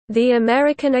The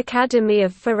American Academy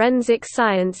of Forensic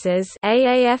Sciences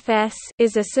 (AAFS)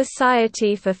 is a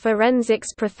society for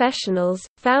forensics professionals,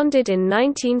 founded in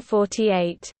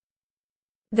 1948.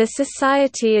 The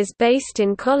society is based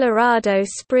in Colorado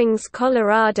Springs,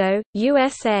 Colorado,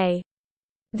 USA.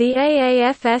 The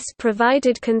AAFS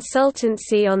provided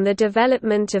consultancy on the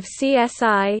development of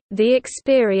CSI, The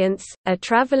Experience, a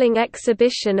traveling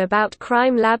exhibition about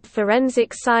crime lab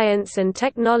forensic science and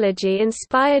technology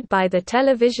inspired by the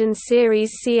television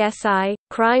series CSI,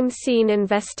 Crime Scene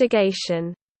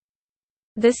Investigation.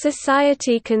 The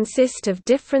society consists of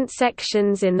different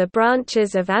sections in the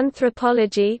branches of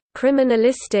anthropology,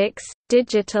 criminalistics,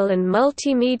 digital and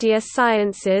multimedia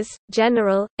sciences,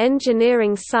 general,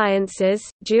 engineering sciences,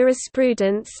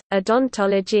 jurisprudence,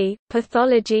 odontology,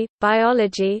 pathology,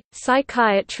 biology,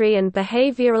 psychiatry and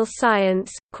behavioral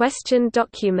science, question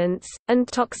documents, and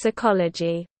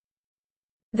toxicology.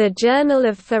 The Journal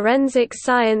of Forensic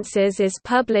Sciences is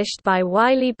published by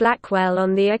Wiley Blackwell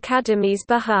on the Academy's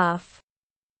behalf.